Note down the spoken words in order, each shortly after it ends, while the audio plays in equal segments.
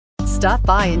Stop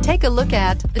by and take a look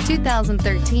at the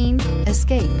 2013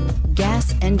 Escape.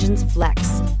 Gas engines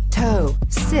flex, tow,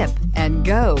 sip, and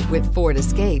go with Ford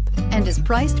Escape, and is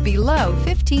priced below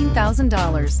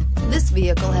 $15,000. This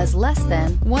vehicle has less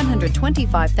than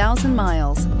 125,000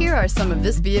 miles. Here are some of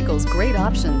this vehicle's great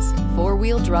options: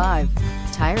 four-wheel drive,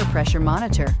 tire pressure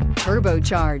monitor,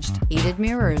 turbocharged, heated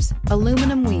mirrors,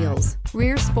 aluminum wheels,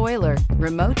 rear spoiler,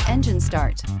 remote engine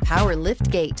start, power lift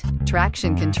gate,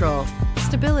 traction control,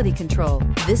 stability control.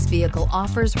 This vehicle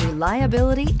offers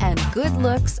reliability and good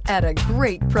looks at a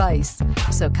great price.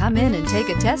 So come in and take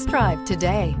a test drive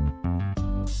today.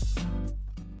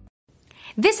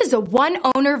 This is a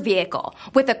one-owner vehicle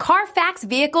with a Carfax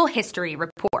Vehicle History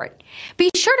Report. Be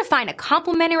sure to find a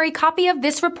complimentary copy of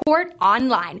this report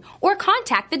online or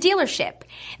contact the dealership.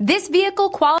 This vehicle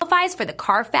qualifies for the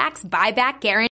Carfax Buyback Guarantee.